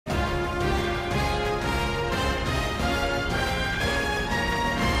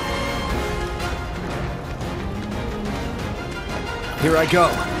Here I go.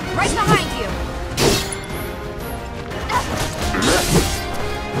 Right behind you.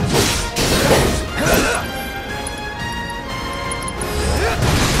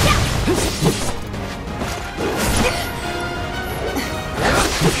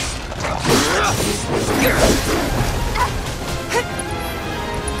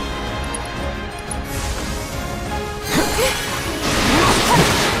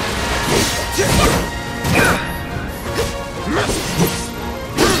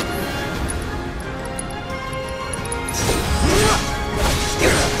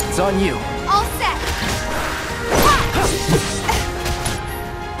 It's on you. All set.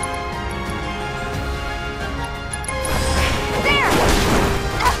 There.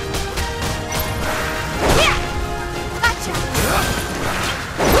 Gotcha.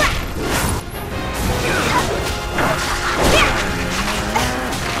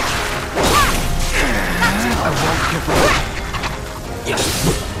 I won't give up.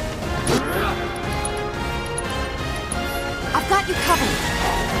 I've got you covered.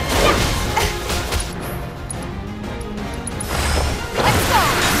 Let's go.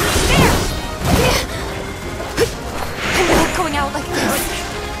 There. I'm not going out like this.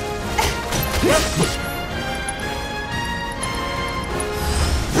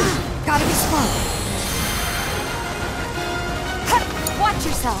 Gotta be slow. Watch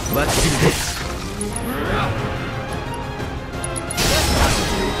yourself. Let's do this.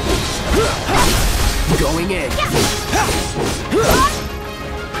 Going in.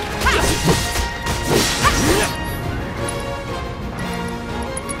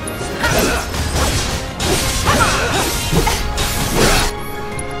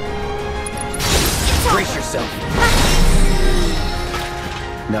 Brace yourself.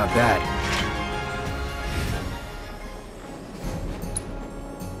 Not bad.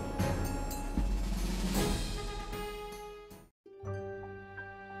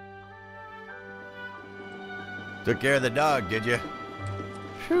 Took care of the dog, did you?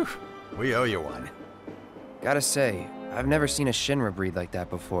 Phew, we owe you one. Gotta say, I've never seen a Shinra breed like that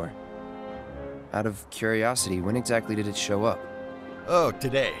before. Out of curiosity, when exactly did it show up? Oh,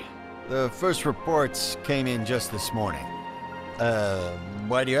 today. The first reports came in just this morning.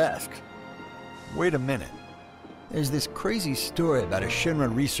 Why do you ask? Wait a minute. There's this crazy story about a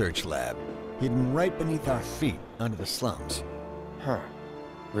Shinra research lab hidden right beneath our feet under the slums. Huh.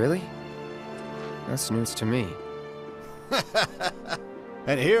 Really? That's news to me.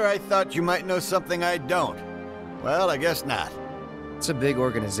 And here I thought you might know something I don't. Well, I guess not. It's a big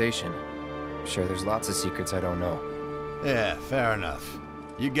organization. Sure, there's lots of secrets I don't know. Yeah, fair enough.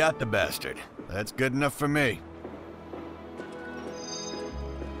 You got the bastard. That's good enough for me.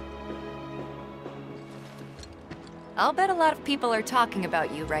 I'll bet a lot of people are talking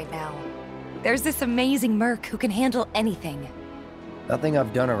about you right now. There's this amazing merc who can handle anything. Nothing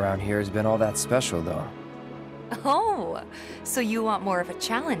I've done around here has been all that special, though. Oh, so you want more of a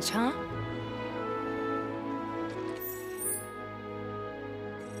challenge, huh?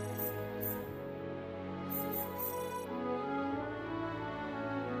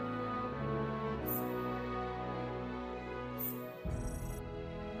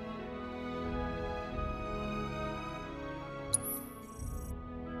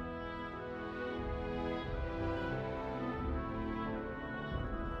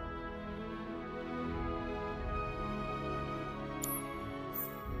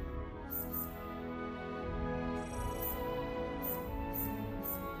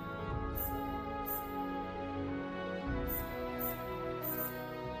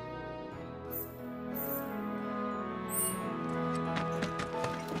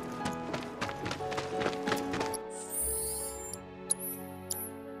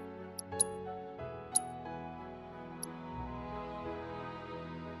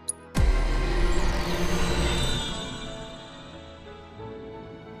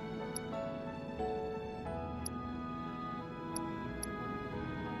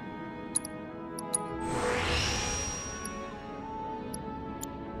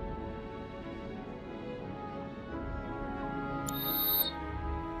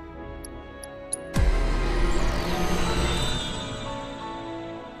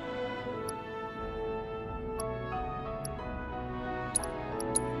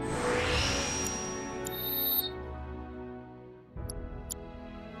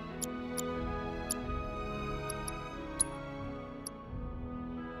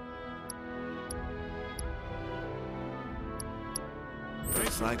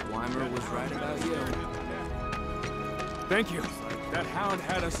 Looks like Weimer was right about you. Thank you. That hound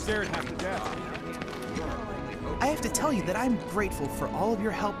had us scared half to death. I have to tell you that I'm grateful for all of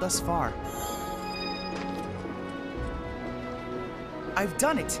your help thus far. I've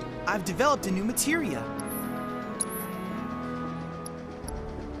done it. I've developed a new materia.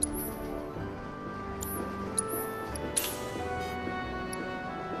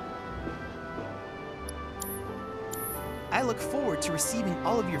 I look forward to receiving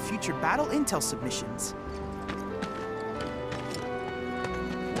all of your future battle intel submissions.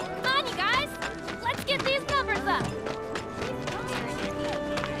 Come on, you guys! Let's get these numbers up!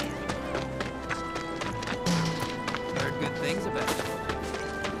 Heard good things about it.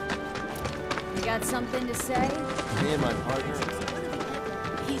 You got something to say? Me and my partner.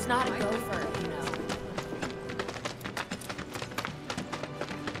 He's not a gopher, you know.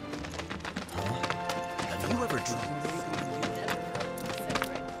 Have you ever dreamed?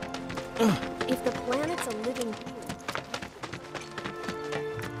 If the planet's a living being...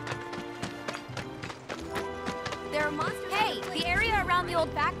 There are monsters... Hey, the area around the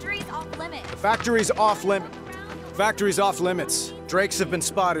old factory's off limits. Factory's off limit. Factory's off limits. Drakes have been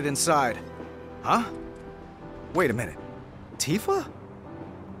spotted inside. Huh? Wait a minute. Tifa?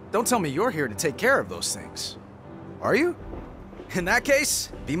 Don't tell me you're here to take care of those things. Are you? In that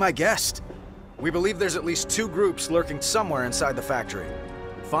case, be my guest. We believe there's at least 2 groups lurking somewhere inside the factory.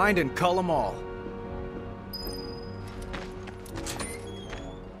 Find and cull them all.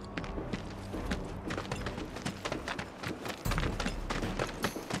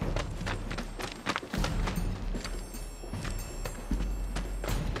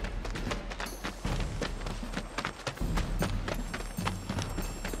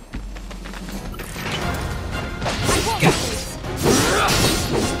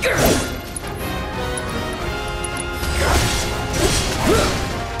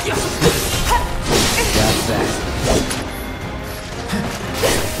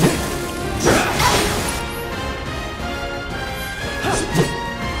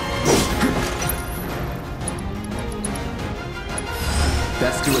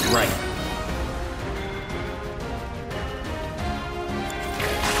 Best do it right.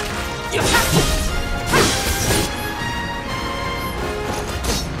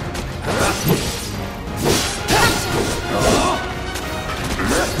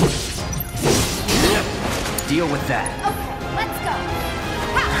 Deal with that. Okay, let's go.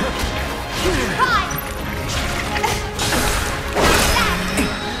 Ha!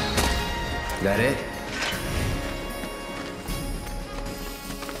 That it?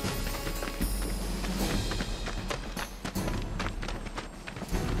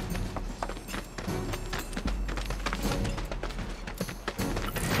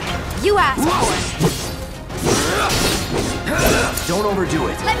 You asked for it. Don't overdo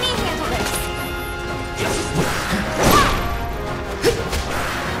it. Let me handle this.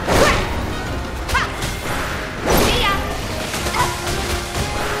 See ya.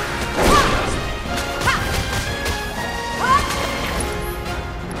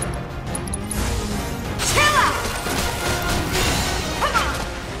 Chill out. Come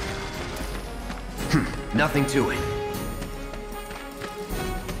on. Nothing to it.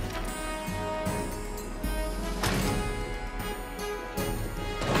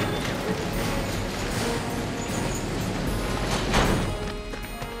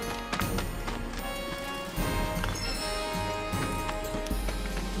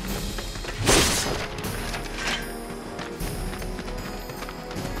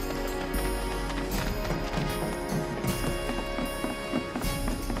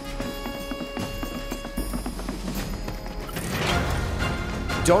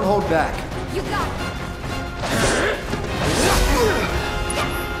 Don't hold back. You got it.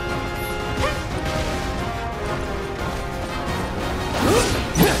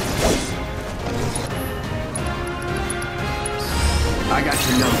 I got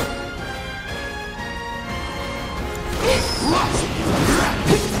your number.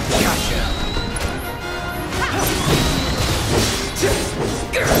 Gotcha.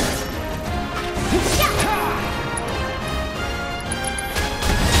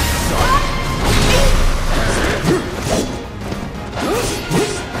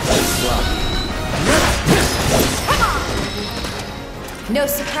 No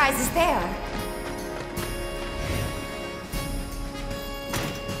surprises there.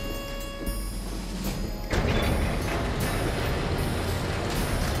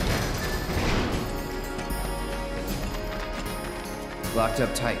 Locked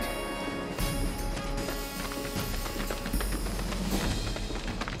up tight.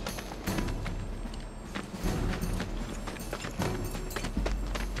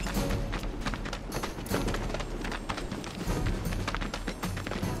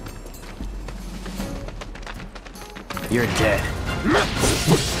 You're dead.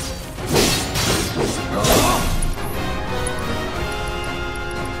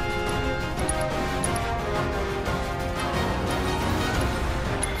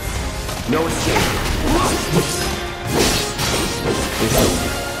 No escape. It's over.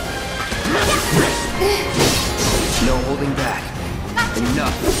 No holding back.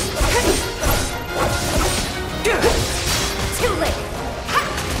 Enough. Too late.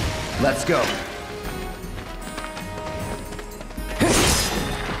 Let's go.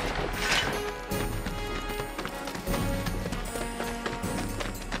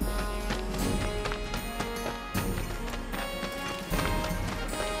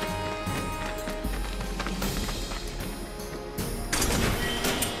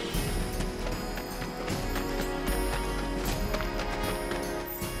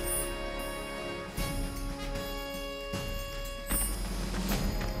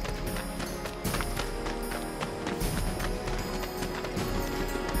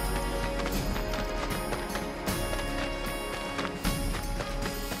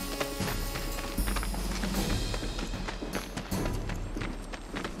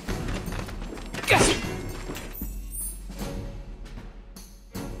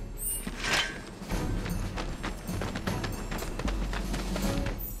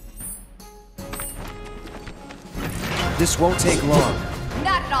 This won't take long.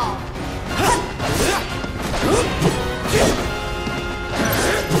 Not at all.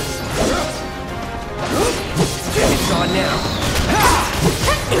 It's on now.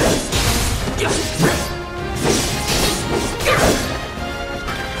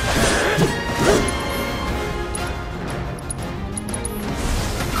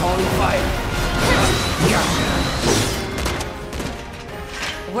 Calling fire.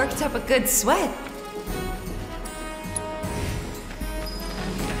 Worked up a good sweat.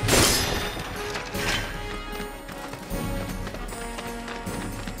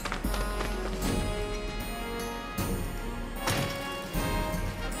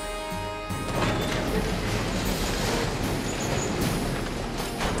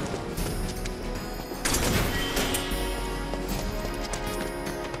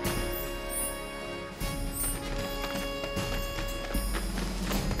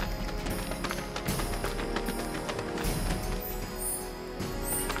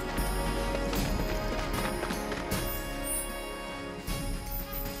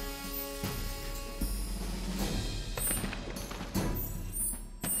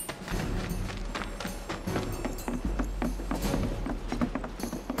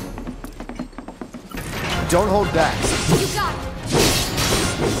 Don't hold back. You got it.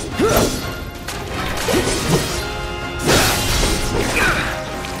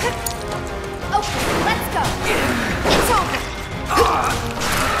 Okay, let's go. It's over.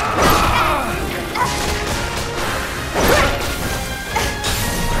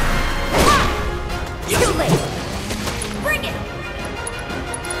 Too late. Bring it.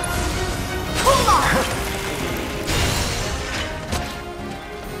 Hold on.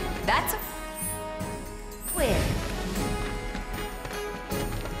 That's a win.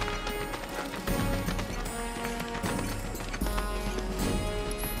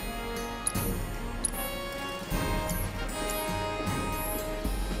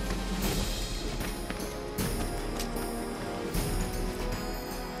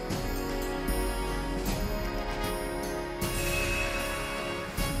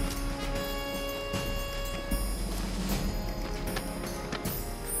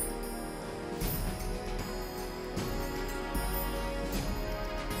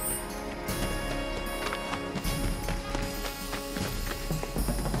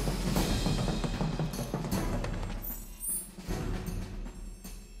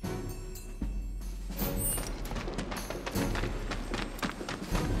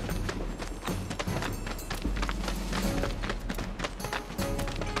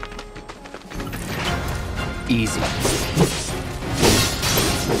 Easy.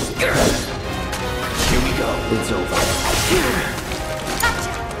 Here we go. It's over.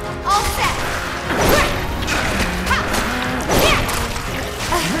 Gotcha. All set.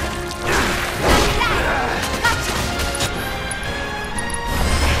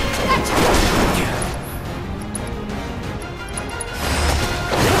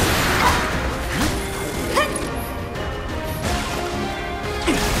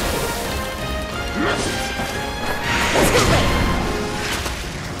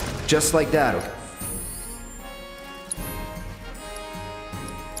 Just like that, okay?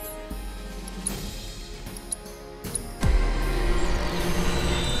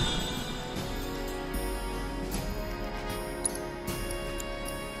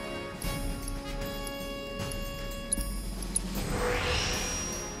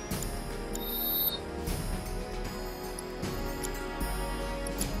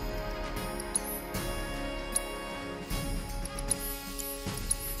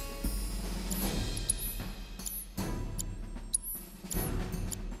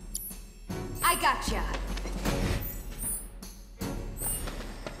 gotcha.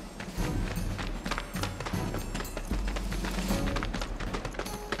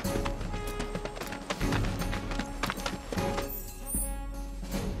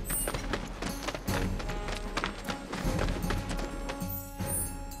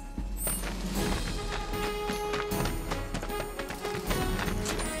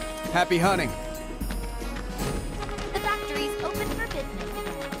 Happy hunting. The factory's open for business.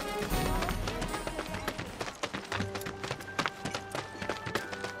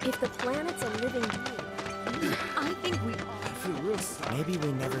 If the planet's a living being, I think we are. Maybe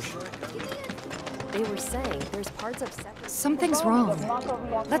we never should. They were saying there's parts of separate. Something's wrong.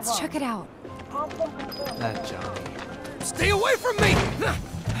 Let's check it out. That Johnny. Stay away from me!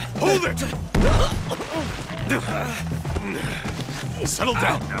 Hold it! Settle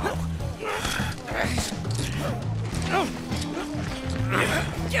down now.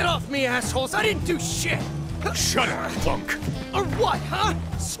 Get off me, assholes! I didn't do shit! Shut up, punk! Or what, huh?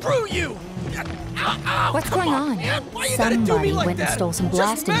 Screw you! Ow, What's come going on? Man. Why you gotta do Somebody me like went and that? stole some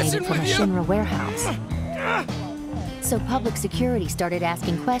Just blasting messing data from a with you. Shinra warehouse. So public security started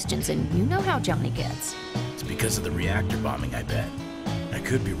asking questions, and you know how Johnny gets. It's because of the reactor bombing, I bet. I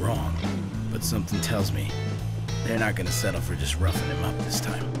could be wrong, but something tells me they're not gonna settle for just roughing him up this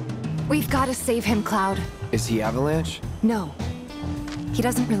time. We've got to save him, Cloud. Is he Avalanche? No. He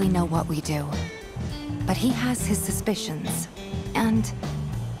doesn't really know what we do. But he has his suspicions. And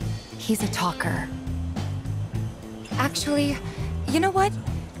he's a talker. Actually, you know what?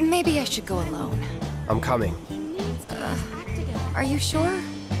 Maybe I should go alone. I'm coming. Are you sure?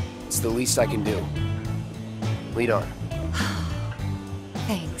 It's the least I can do. Lead on.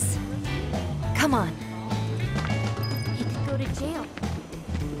 Thanks. Come on. He could go to jail.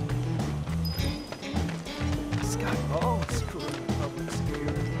 Scott, oh, screw public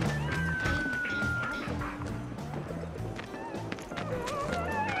security.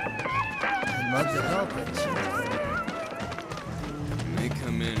 I'd love to help it. They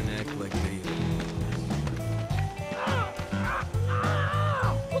come in and act like they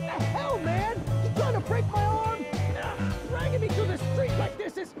What the hell, man? You trying to break my arm? Dragging me through the street like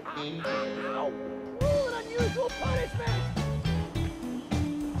this is... Ow! Cruel and unusual punishment!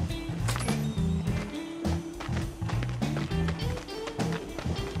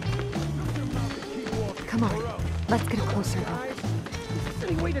 Come on. Let's get a closer look. Is this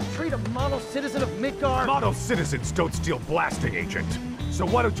any way to treat a model citizen of Midgar? Model citizens don't steal blasting, Agent. So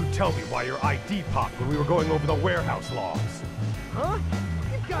why don't you tell me why your ID popped when we were going over the warehouse logs? Huh?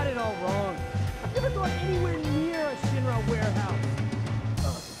 You got it all wrong. I've never gone anywhere near a Shinra warehouse.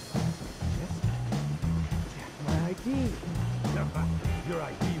 Yes? Check my ID. Your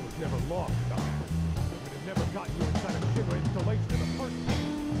ID was never logged, Doc. We'd have never gotten you inside a Shinra installation in the first place.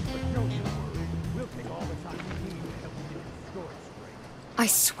 But don't you worry. We'll take all the time we need to help you get your story straight. I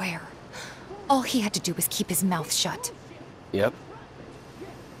swear. All he had to do was keep his mouth shut. Yep.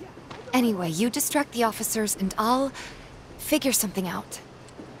 Anyway, you distract the officers and I'll figure something out.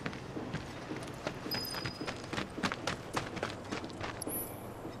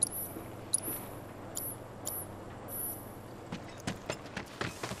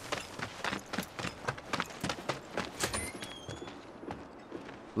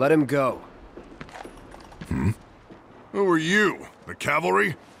 Let him go. Who are you? The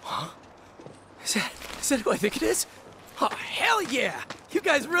cavalry? Is that who I think it is? Oh, hell yeah! You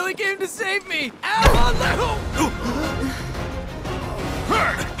guys really came to save me! Ow! Let go!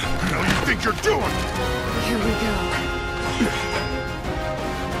 Hey! What the hell you think you're doing? Here we go.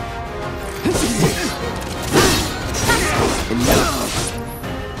 Enough.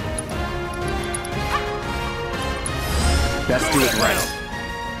 Best do it right.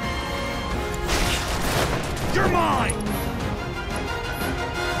 You're mine!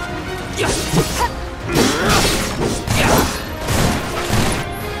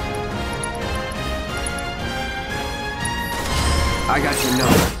 I got your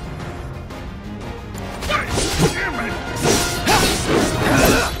number. Damn it!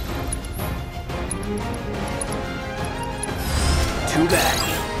 Too bad.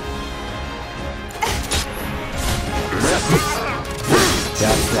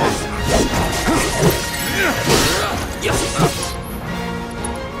 That's that.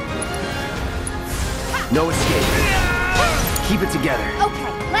 No escape. Keep it together.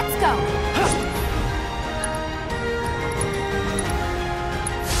 Okay, let's go.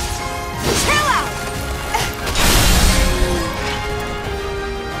 Chill out!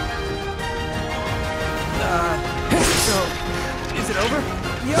 So, is it over?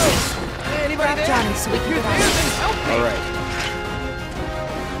 Yo! Anybody Grab there? Johnny so we can You're get there, out. then help me! All right.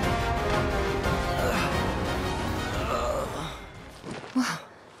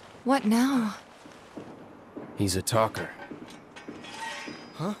 What now? He's a talker.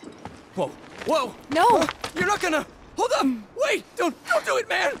 Huh? Whoa. Whoa! No! You're not gonna... Hold up! Wait! Don't do it,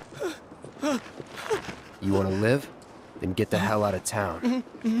 man! You want to live? Then get the hell out of town.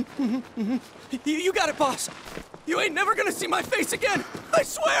 You got it, boss! You ain't never gonna see my face again! I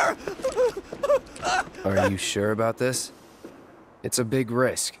swear! Are you sure about this? It's a big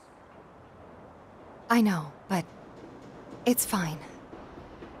risk. I know, but it's fine.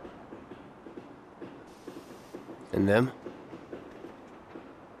 And them?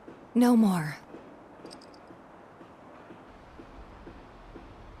 No more.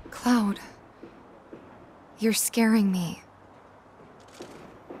 Cloud, you're scaring me.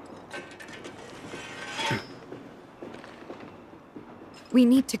 We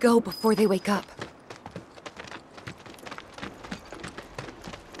need to go before they wake up.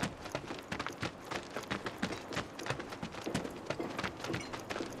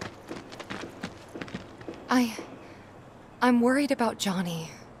 I'm worried about Johnny.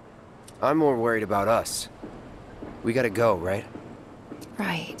 I'm more worried about us. We gotta go, right?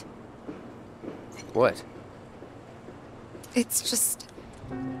 Right. What? It's just...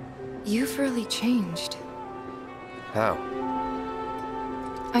 you've really changed. How?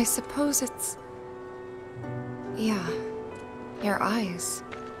 I suppose it's... yeah, your eyes.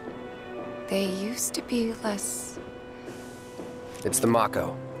 They used to be less... It's the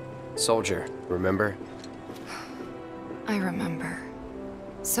Mako. Soldier, remember? I remember.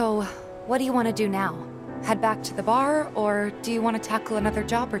 So, what do you want to do now? Head back to the bar, or do you want to tackle another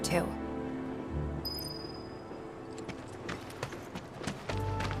job or two?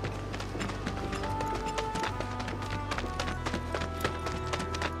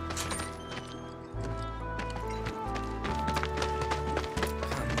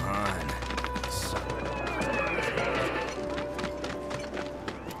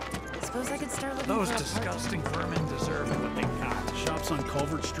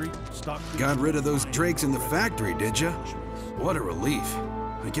 Got rid of those drakes in the factory, did ya? What a relief.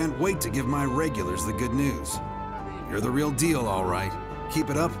 I can't wait to give my regulars the good news. You're the real deal, all right. Keep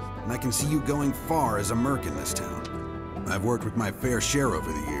it up, and I can see you going far as a merc in this town. I've worked with my fair share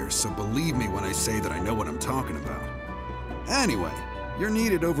over the years, so believe me when I say that I know what I'm talking about. Anyway, you're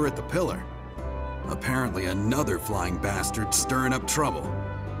needed over at the Pillar. Apparently another flying bastard stirring up trouble.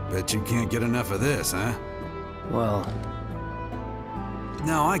 Bet you can't get enough of this, huh? Well...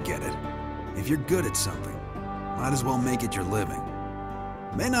 No, I get it. If you're good at something, might as well make it your living.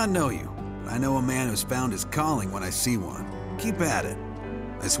 May not know you, but I know a man who's found his calling when I see one. Keep at it.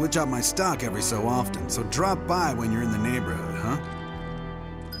 I switch out my stock every so often, so drop by when you're in the neighborhood, huh?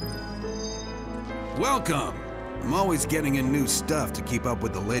 Welcome! I'm always getting in new stuff to keep up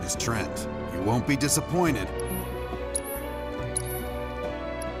with the latest trends. You won't be disappointed.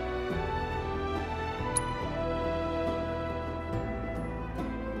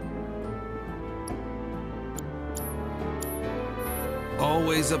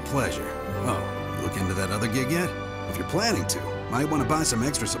 Always a pleasure. Oh, you look into that other gig yet? If you're planning to, might want to buy some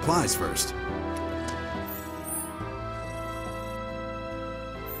extra supplies first.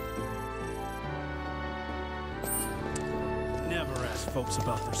 Never ask folks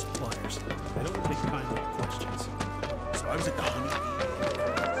about their suppliers. They don't take kindly to questions. So I was at the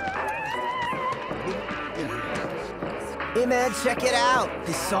Hey man, check it out.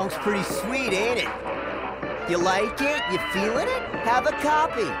 This song's pretty sweet, ain't it? You like it? You feeling it? Have a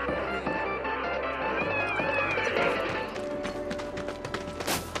copy.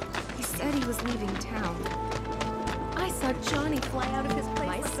 He said he was leaving town. I saw Johnny fly out of his place.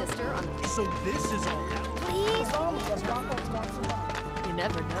 My sister on the... So this is all that. Please. You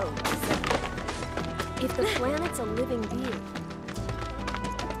never know. If the planet's a living being.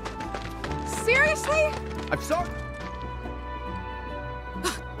 Seriously? I'm sorry.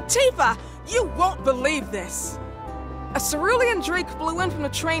 Tifa, you won't believe this. A cerulean drake flew in from the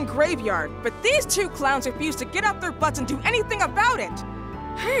train graveyard, but these two clowns refused to get up their butts and do anything about it.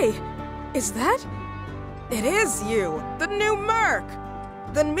 Hey, is that? It is you, the new merc.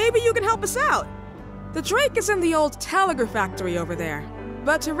 Then maybe you can help us out. The drake is in the old telegraph factory over there.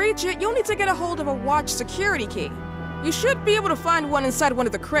 But to reach it, you'll need to get a hold of a watch security key. You should be able to find one inside one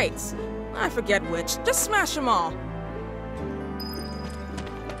of the crates. I forget which. Just smash them all.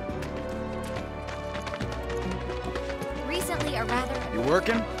 Recently, a rather... You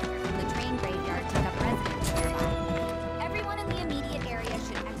working? The train graveyard took up residence nearby. Everyone in the immediate area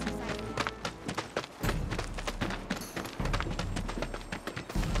should exercise...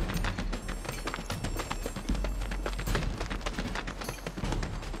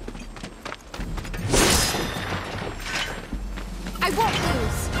 I won't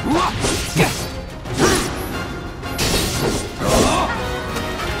lose!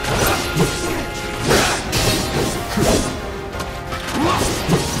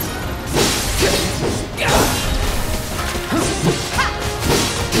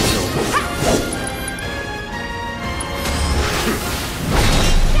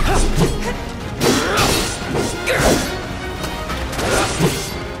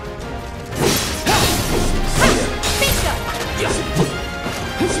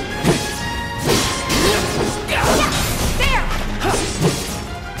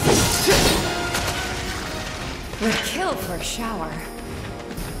 Would kill for a shower.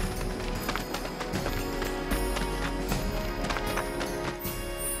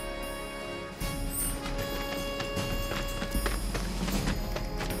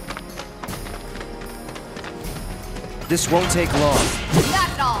 This won't take long.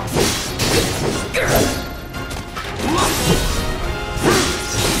 That's all.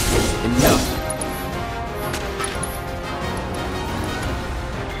 Enough.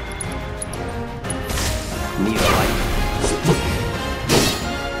 Need a light.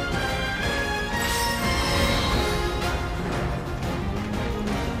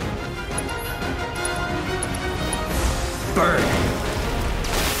 Burn.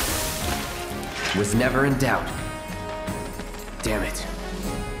 Was never in doubt. Damn it.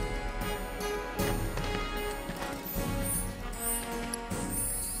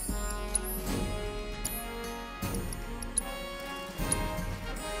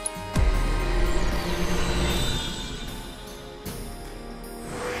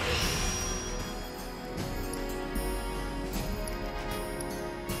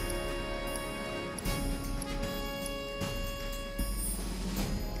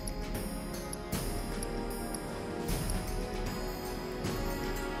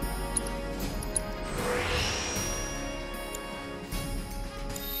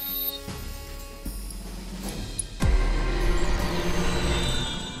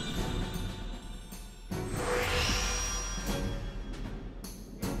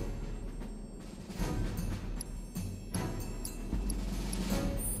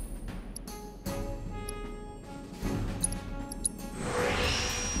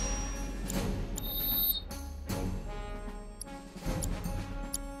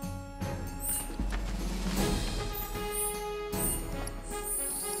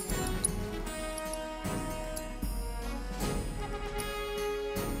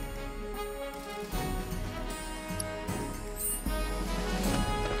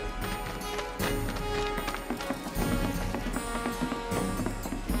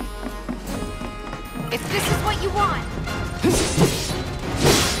 If this is what you want.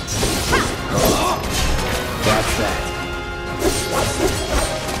 That's that.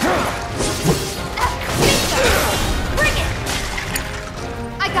 Bring it!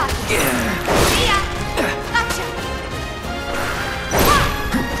 I got this. See ya! Gotcha!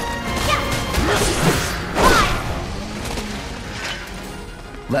 Yeah!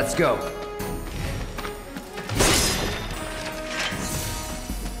 Let's go.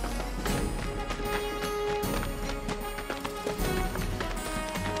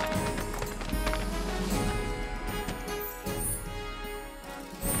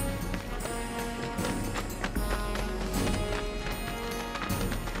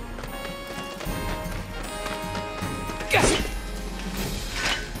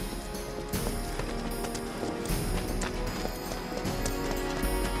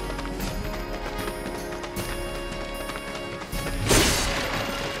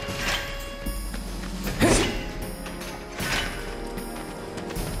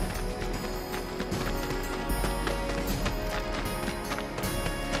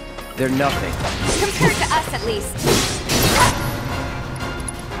 They're nothing. Compared to us, at least.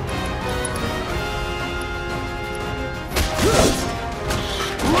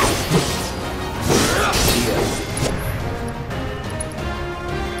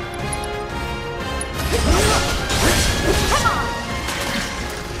 Come on!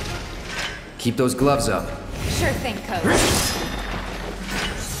 Keep those gloves up. Sure thing, Coach.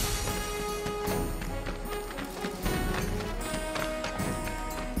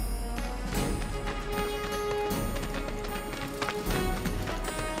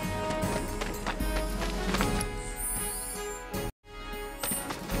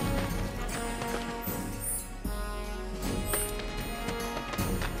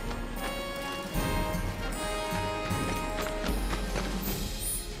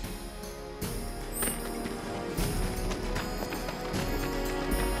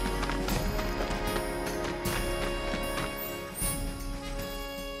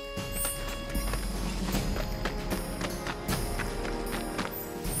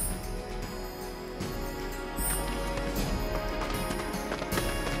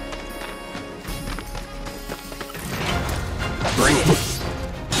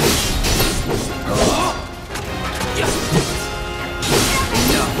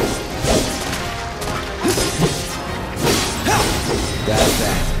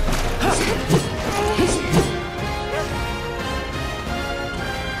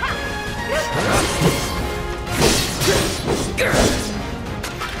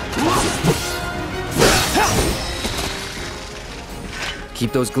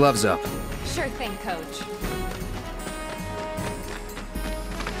 keep those gloves up. Sure thing, Coach.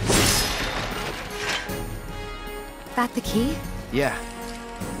 That the key? Yeah.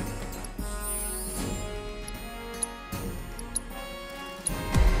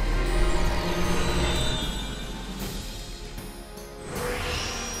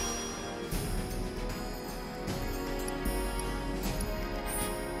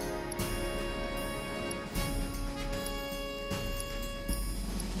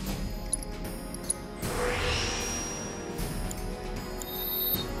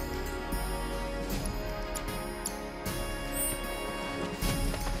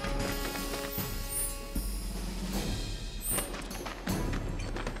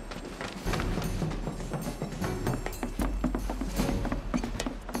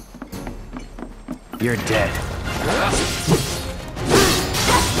 You're dead.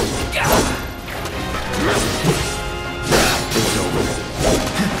 It's over.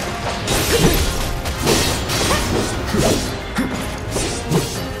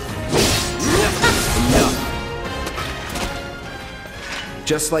 Enough.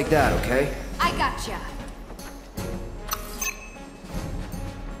 Just like that, okay? I gotcha.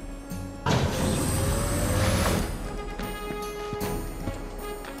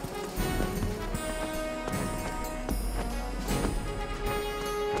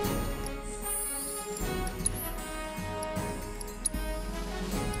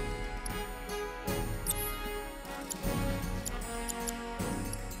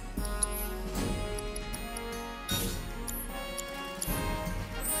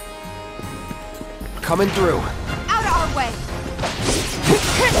 Coming through. Out of our way!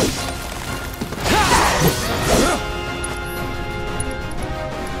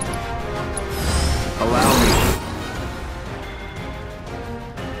 Allow me.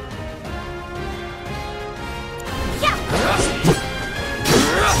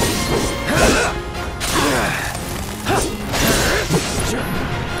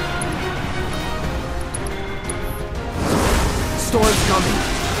 Storm's coming.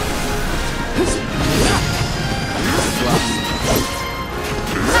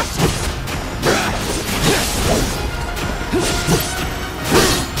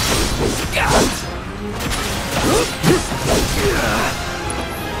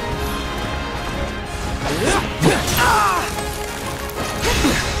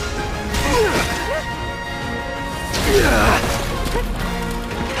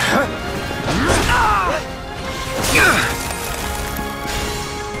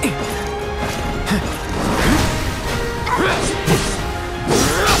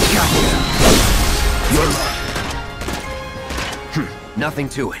 Nothing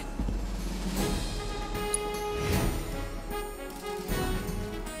to it.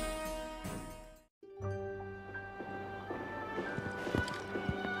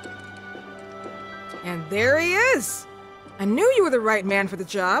 And there he is! I knew you were the right man for the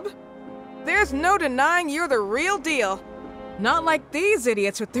job. There's no denying you're the real deal. Not like these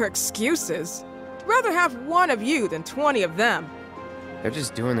idiots with their excuses. Rather have one of you than 20 of them. They're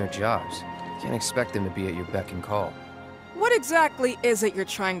just doing their jobs. Can't expect them to be at your beck and call. What exactly is it you're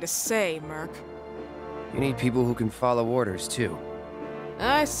trying to say, Merc? You need people who can follow orders, too.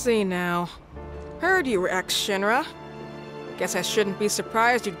 I see now. Heard you were ex-Shinra. Guess I shouldn't be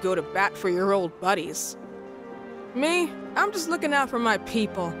surprised you'd go to bat for your old buddies. Me, I'm just looking out for my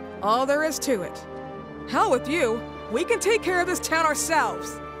people. All there is to it. Hell with you. We can take care of this town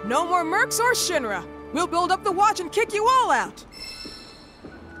ourselves. No more mercs or Shinra. We'll build up the watch and kick you all out.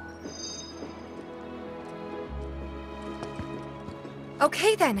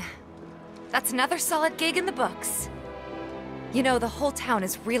 Okay then. That's another solid gig in the books. You know, the whole town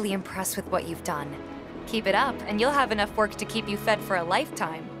is really impressed with what you've done. Keep it up, and you'll have enough work to keep you fed for a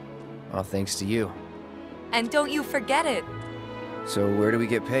lifetime. All thanks to you. And don't you forget it. So where do we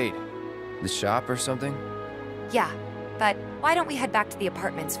get paid? The shop or something? Yeah, but why don't we head back to the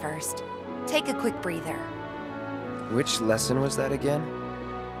apartments first? Take a quick breather. Which lesson was that again?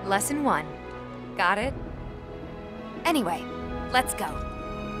 Lesson 1. Got it? Anyway, let's go.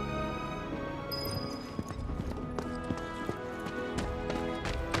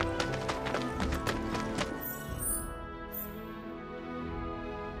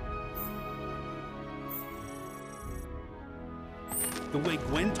 The way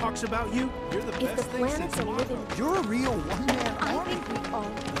Gwen talks about you, you're the best thing since Mako. You're a real one-man I army. think we all...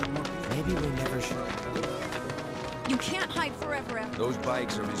 Maybe we never should. You can't hide forever after... Those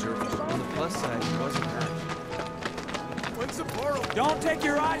bikes are reserved for... On the plus side, it wasn't her. What's the portal? Don't take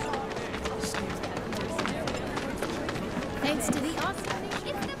your eyes off it. Thanks to the Oscar.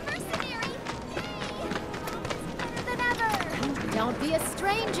 It's the mercenary! Yay! Better than ever! Don't be a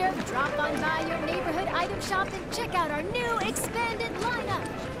stranger. Drop on by your neighborhood item shop and check out our new expanded lineup.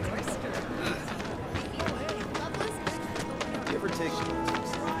 Give or take.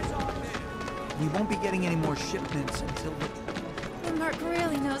 We won't be getting any more shipments until And Mark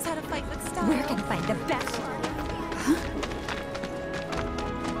really knows how to fight with style. We're gonna find the best one.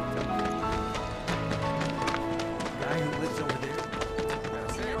 guy who lives over there.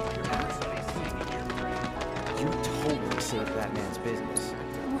 You totally saved that man's business.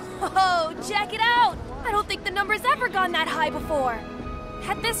 Whoa, check it out! I don't think the number's ever gone that high before.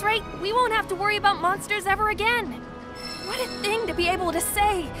 At this rate, we won't have to worry about monsters ever again. What a thing to be able to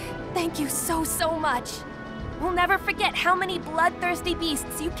say. Thank you so, so much. We'll never forget how many bloodthirsty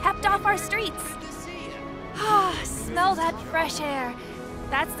beasts you kept off our streets. Ah, smell that fresh air.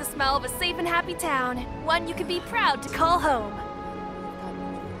 That's the smell of a safe and happy town. One you can be proud to call home.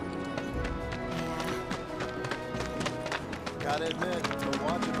 Gotta admit, to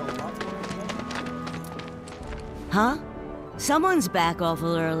watch it a lot. Huh? Someone's back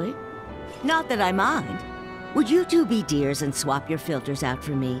awful early. Not that I mind. Would you two be dears and swap your filters out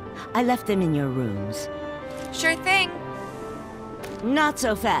for me? I left them in your rooms. Sure thing. Not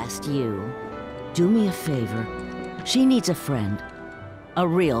so fast, you. Do me a favor. She needs a friend. A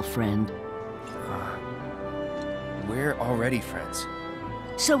real friend. We're already friends.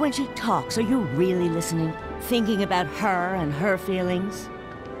 So when she talks, are you really listening? Thinking about her and her feelings?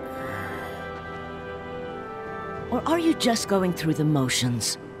 Or are you just going through the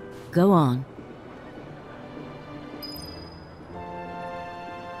motions? Go on.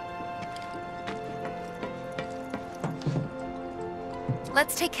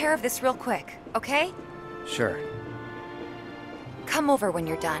 Let's take care of this real quick, okay? Sure. Come over when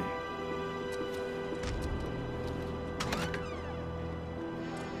you're done.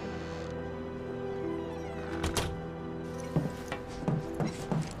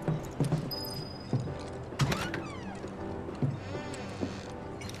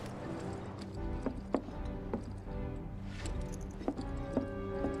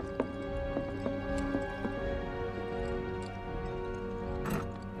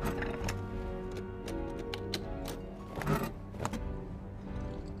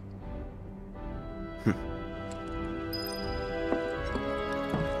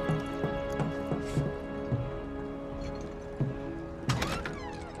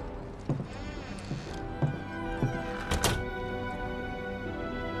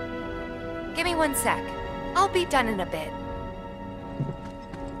 Give me 1 sec. I'll be done in a bit.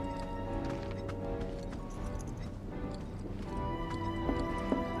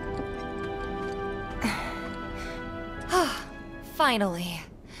 Finally.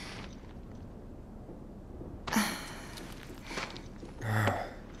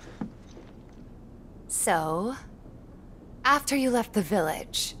 So, after you left the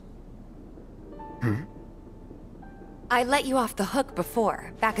village, I let you off the hook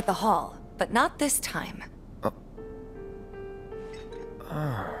before, back at the hall, but not this time.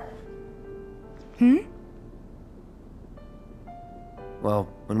 Well,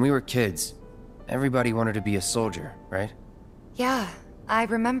 when we were kids, everybody wanted to be a soldier, right? Yeah, I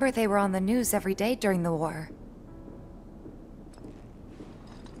remember they were on the news every day during the war.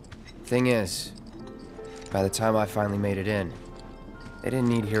 Thing is, by the time I finally made it in, they didn't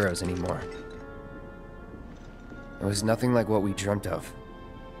need heroes anymore. It was nothing like what we dreamt of.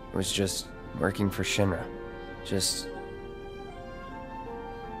 It was just working for Shinra. Just...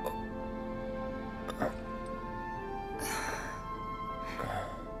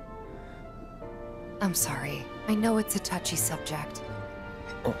 I'm sorry. I know it's a touchy subject.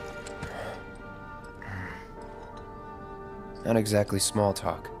 Not exactly small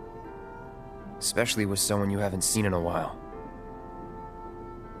talk. Especially with someone you haven't seen in a while.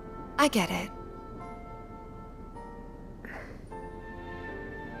 I get it.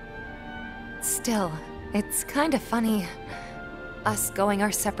 Still, it's kind of funny. Us going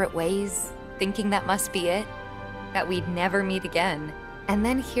our separate ways, thinking that must be it. That we'd never meet again. And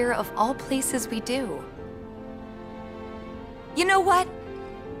then here, of all places, we do. You know what?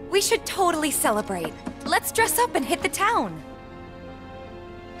 We should totally celebrate. Let's dress up and hit the town.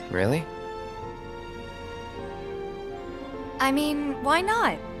 Really? I mean, why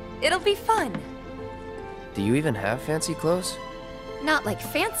not? It'll be fun. Do you even have fancy clothes? Not like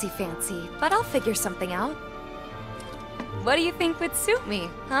fancy, but I'll figure something out. What do you think would suit me,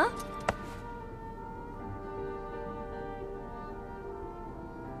 huh?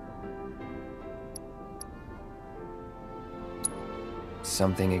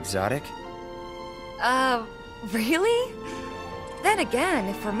 Something exotic? Really? Then again,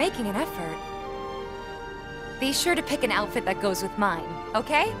 if we're making an effort. Be sure to pick an outfit that goes with mine,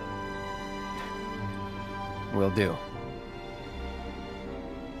 okay? Will do.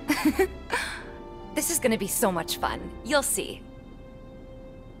 This is gonna be so much fun. You'll see.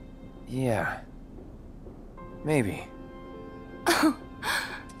 Yeah. Maybe.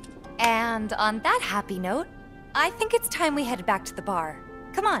 And on that happy note, I think it's time we headed back to the bar.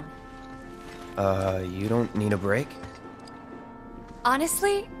 Come on. You don't need a break?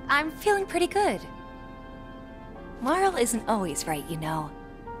 Honestly, I'm feeling pretty good. Marl isn't always right, you know.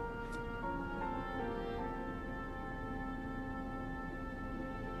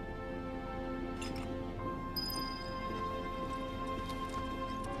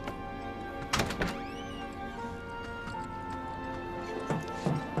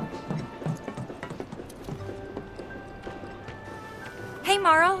 Hey,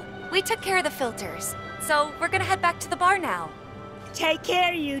 Marl. We took care of the filters, so we're gonna head back to the bar now. Take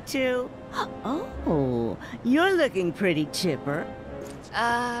care, you two. Oh, you're looking pretty chipper.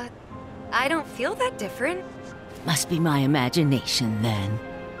 I don't feel that different. Must be my imagination, then.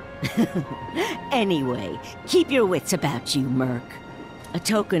 Anyway, keep your wits about you, Merc. A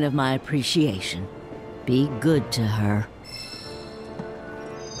token of my appreciation. Be good to her.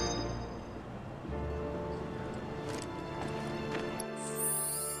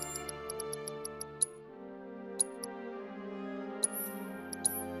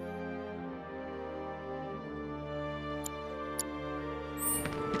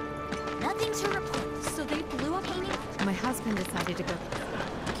 Nothing to report. So they blew up painting? My husband decided to go.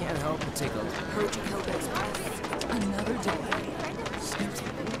 Can't help but take a Heard you killed those guys. another day.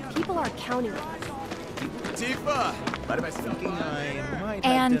 People are counting. Tifa! What am I thinking? I might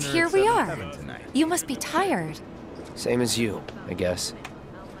have And dinner here at we 7-7 are. tonight. You must be tired. Same as you, I guess.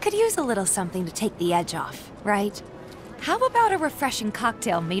 Could use a little something to take the edge off, right? How about a refreshing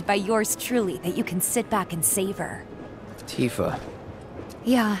cocktail made by yours truly that you can sit back and savor? Tifa.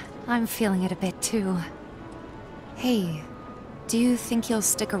 Yeah, I'm feeling it a bit too. Hey, do you think you'll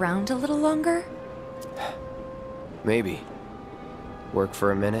stick around a little longer? Maybe. Work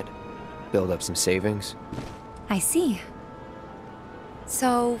for a minute, build up some savings. I see.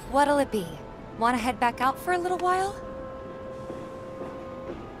 So, what'll it be? Want to head back out for a little while?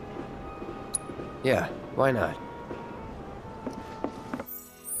 Yeah, why not?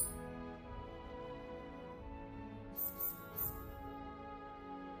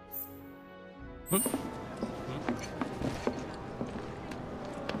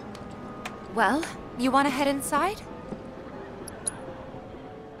 Well, you want to head inside?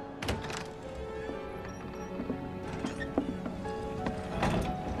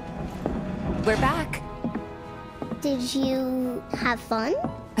 We're back. Did you have fun?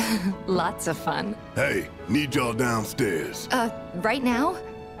 Lots of fun. Hey, need y'all downstairs. Right now?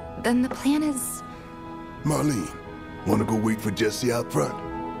 Then the plan is... Marlene, wanna go wait for Jesse out front?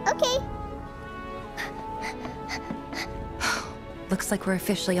 Okay. Looks like we're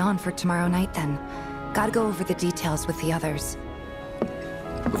officially on for tomorrow night then. Gotta go over the details with the others.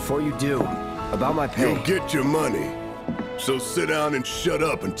 Before you do, about my pay... You'll get your money. So sit down and shut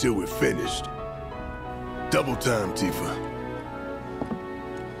up until we're finished. Double time, Tifa.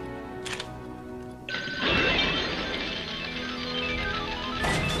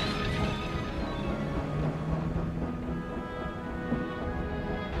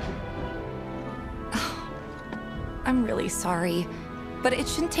 I'm really sorry, but it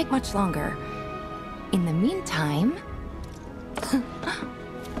shouldn't take much longer. In the meantime...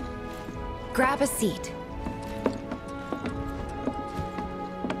 grab a seat.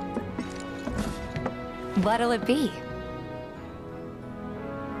 What'll it be?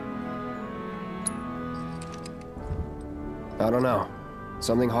 I don't know.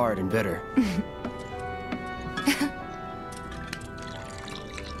 Something hard and bitter.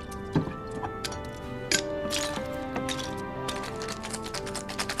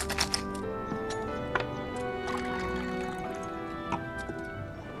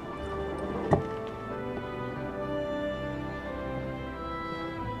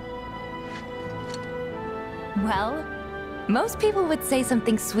 Well, most people would say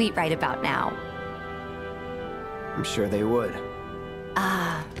something sweet right about now. I'm sure they would.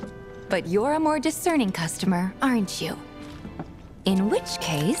 Ah, but you're a more discerning customer, aren't you? In which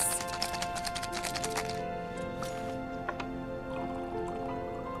case...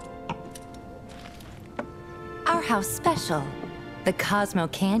 our house special, the Cosmo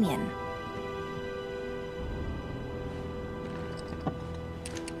Canyon.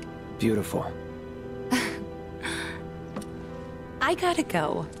 Beautiful. I gotta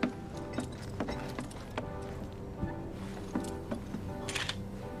go.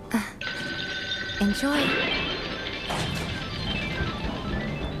 Enjoy.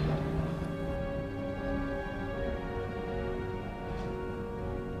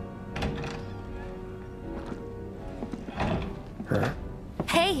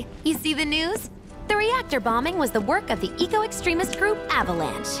 See the news? The reactor bombing was the work of the eco-extremist group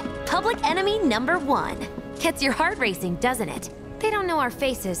Avalanche. Public enemy number 1. Gets your heart racing, doesn't it? They don't know our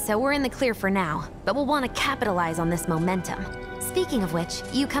faces, so we're in the clear for now. But we'll want to capitalize on this momentum. Speaking of which,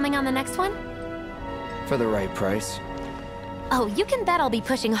 you coming on the next one? For the right price. Oh, you can bet I'll be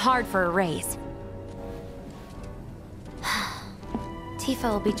pushing hard for a raise.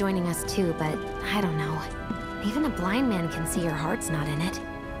 Tifa will be joining us too, but I don't know. Even a blind man can see her heart's not in it.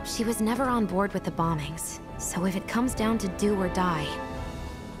 She was never on board with the bombings, so if it comes down to do or die...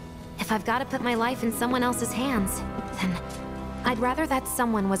 If I've got to put my life in someone else's hands, then I'd rather that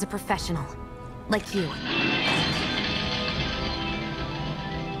someone was a professional. Like you.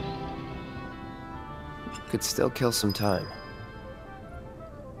 Could still kill some time.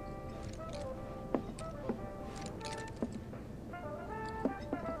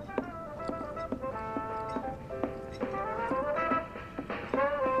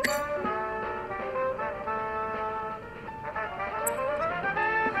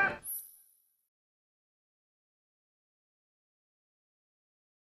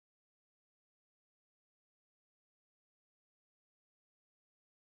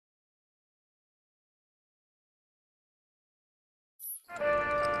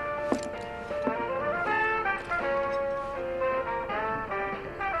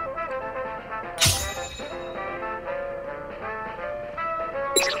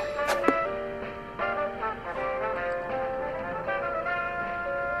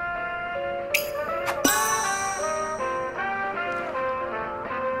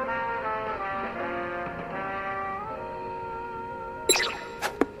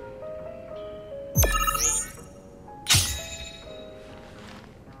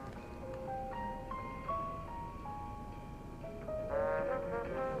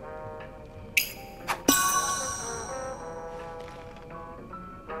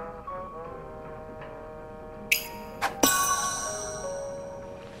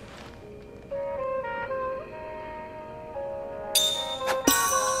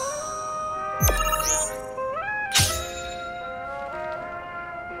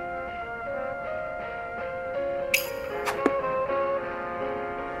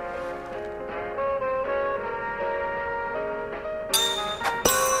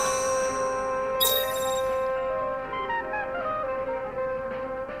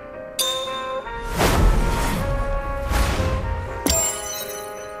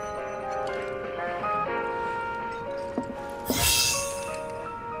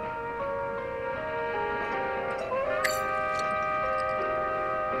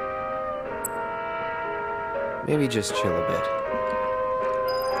 Maybe just chill a bit.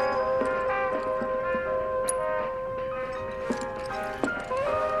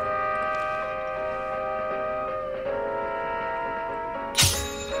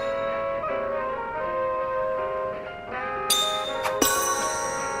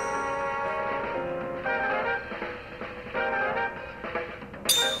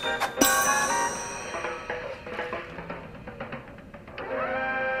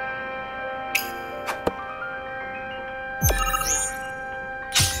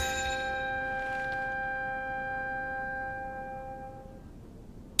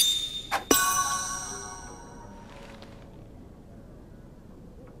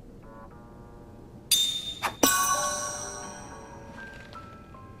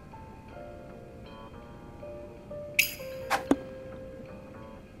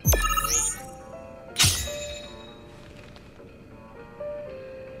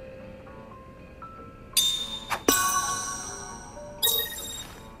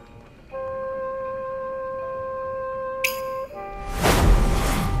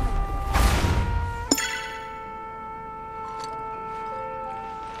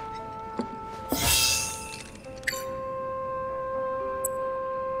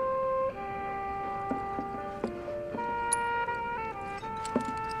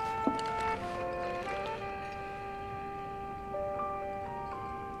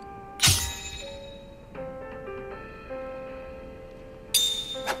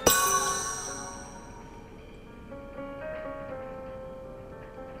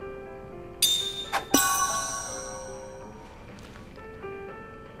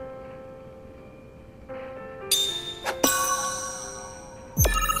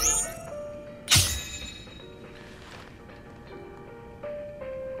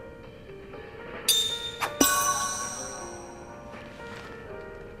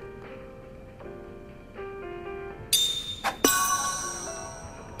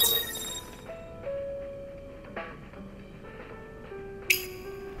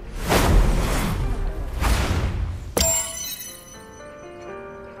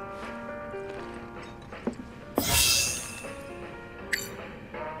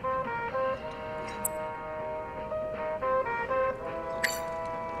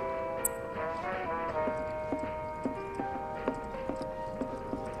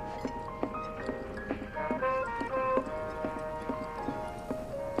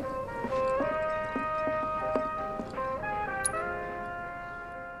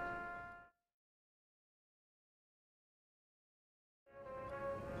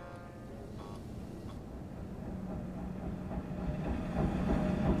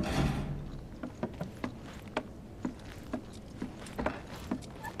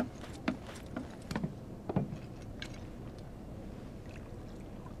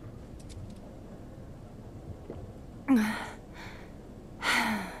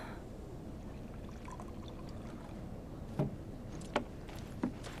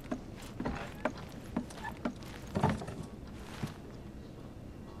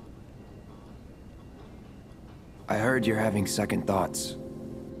 I heard you're having second thoughts.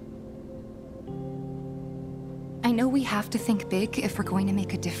 I know we have to think big if we're going to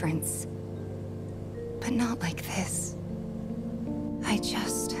make a difference. But not like this. I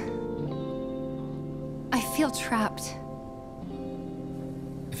feel trapped.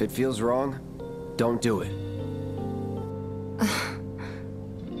 If it feels wrong, don't do it.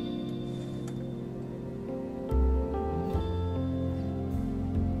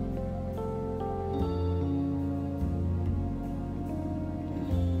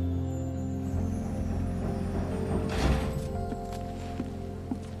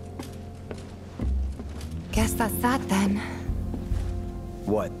 Guess that's that then.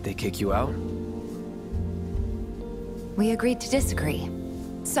 What, they kick you out? We agreed to disagree.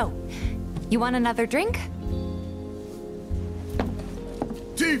 So, you want another drink?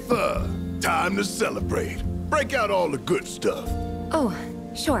 Tifa! Time to celebrate. Break out all the good stuff. Oh,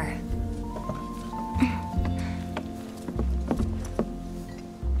 sure.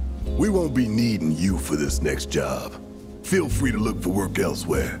 We won't be needing you for this next job. Feel free to look for work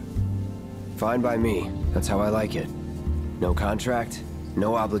elsewhere. Fine by me. That's how I like it. No contract,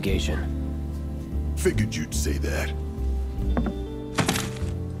 no obligation. Figured you'd say that.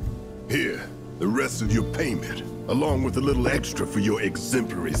 Here, the rest of your payment, along with a little extra for your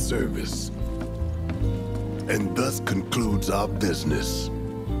exemplary service. And thus concludes our business.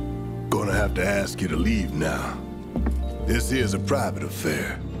 Gonna have to ask you to leave now. This here's a private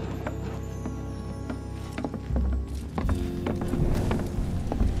affair.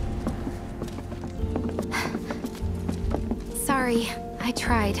 Sorry, I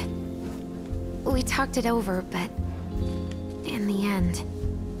tried. We talked it over, but in the end,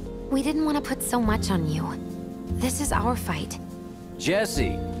 we didn't want to put so much on you. This is our fight.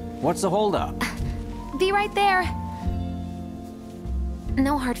 Jesse, what's the holdup? Be right there.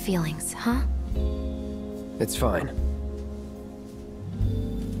 No hard feelings, huh? It's fine.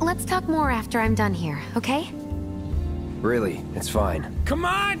 Let's talk more after I'm done here, okay? Really, it's fine. Come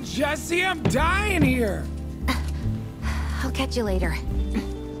on, Jesse, I'm dying here! I'll catch you later.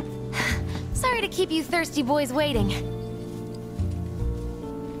 Sorry to keep you thirsty boys waiting.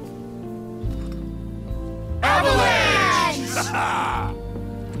 Avalanche!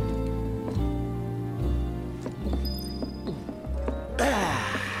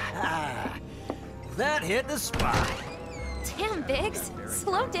 That hit the spot. Damn, Biggs.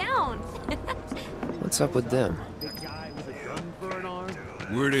 Slow down. What's up with them?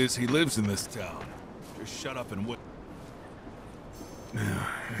 Word is he lives in this town. Just shut up and wait.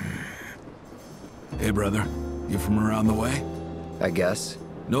 Hey, brother. You from around the way? I guess.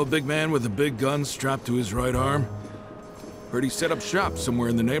 No big man with a big gun strapped to his right arm? Heard he set up shop somewhere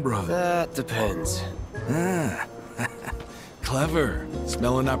in the neighborhood. That depends. Ah. Clever.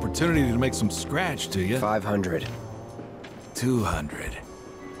 Smell an opportunity to make some scratch to you. 500. 200.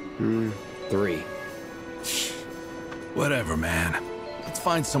 3. Whatever, man. Let's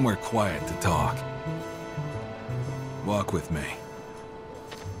find somewhere quiet to talk. Walk with me.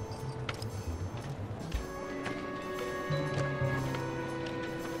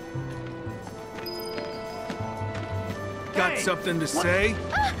 Got something to say?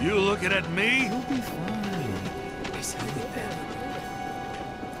 You looking at me? You'll be fine. I said it then.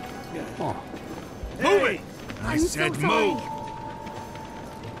 Oh. Move it! I said move!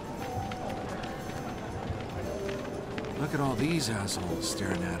 Look at all these assholes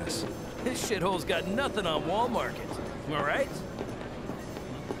staring at us. This shithole's got nothing on Wall Market. Am I right?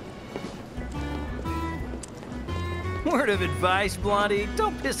 Word of advice, Blondie.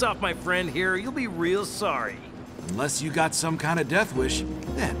 Don't piss off my friend here. You'll be real sorry. Unless you got some kind of death wish,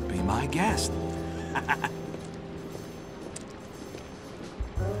 then be my guest.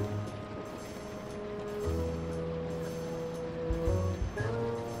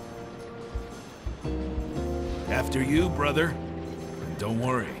 After you, brother. And don't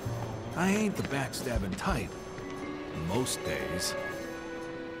worry, I ain't the backstabbing type. Most days.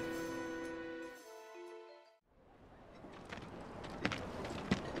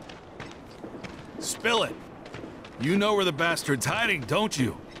 Spill it! You know where the bastard's hiding, don't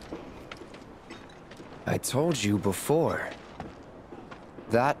you? I told you before.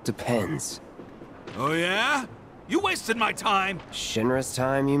 That depends. Oh yeah? You wasted my time! Shinra's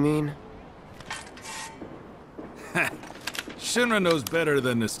time, you mean? Shinra knows better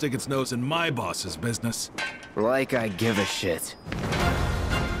than to stick its nose in my boss's business. Like I give a shit.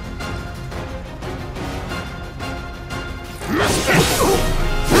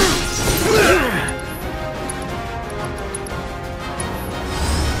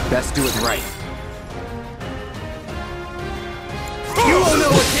 Best do it right. You won't know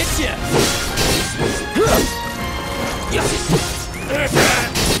what hit you!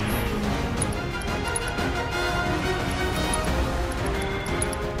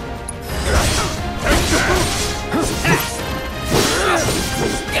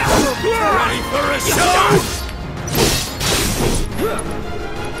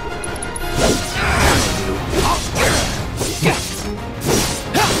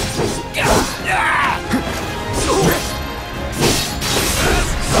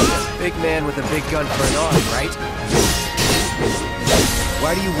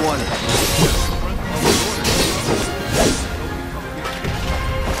 do you want?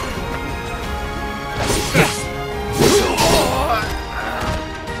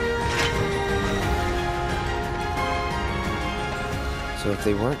 So if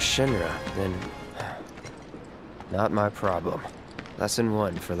they weren't Shinra, then... not my problem. Lesson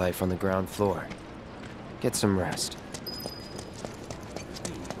 1 for life on the ground floor. Get some rest.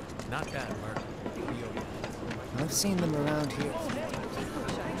 Not bad, Mark. I've seen them around here.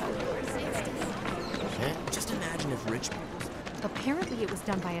 Just imagine if rich people... Apparently it was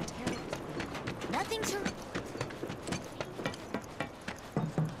done by a terrorist. Nothing to...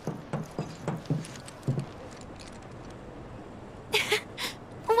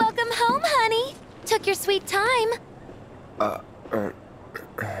 Welcome home, honey. Took your sweet time.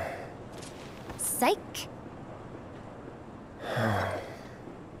 Psych.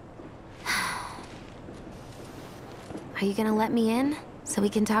 Are you gonna let me in so we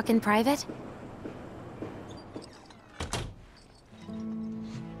can talk in private?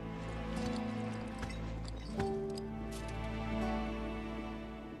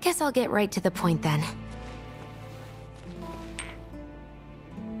 Guess I'll get right to the point then.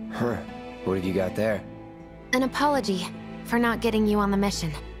 Huh. What have you got there? An apology for not getting you on the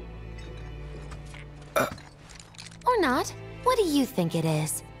mission. Or not. What do you think it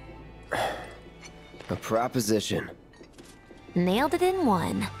is? A proposition. Nailed it in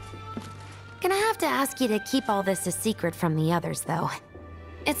one. Gonna have to ask you to keep all this a secret from the others, though.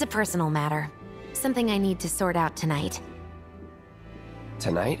 It's a personal matter. Something I need to sort out tonight.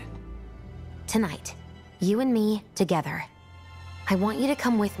 Tonight? Tonight. You and me, together. I want you to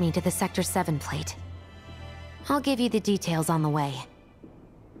come with me to the Sector 7 plate. I'll give you the details on the way.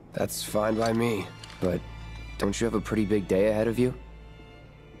 That's fine by me, but don't you have a pretty big day ahead of you?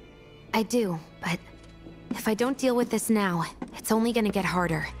 I do, but if I don't deal with this now, it's only gonna get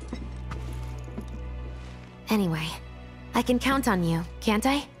harder. Anyway, I can count on you, can't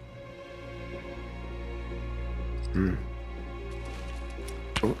I? Ooh.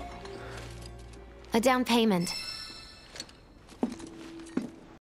 A down payment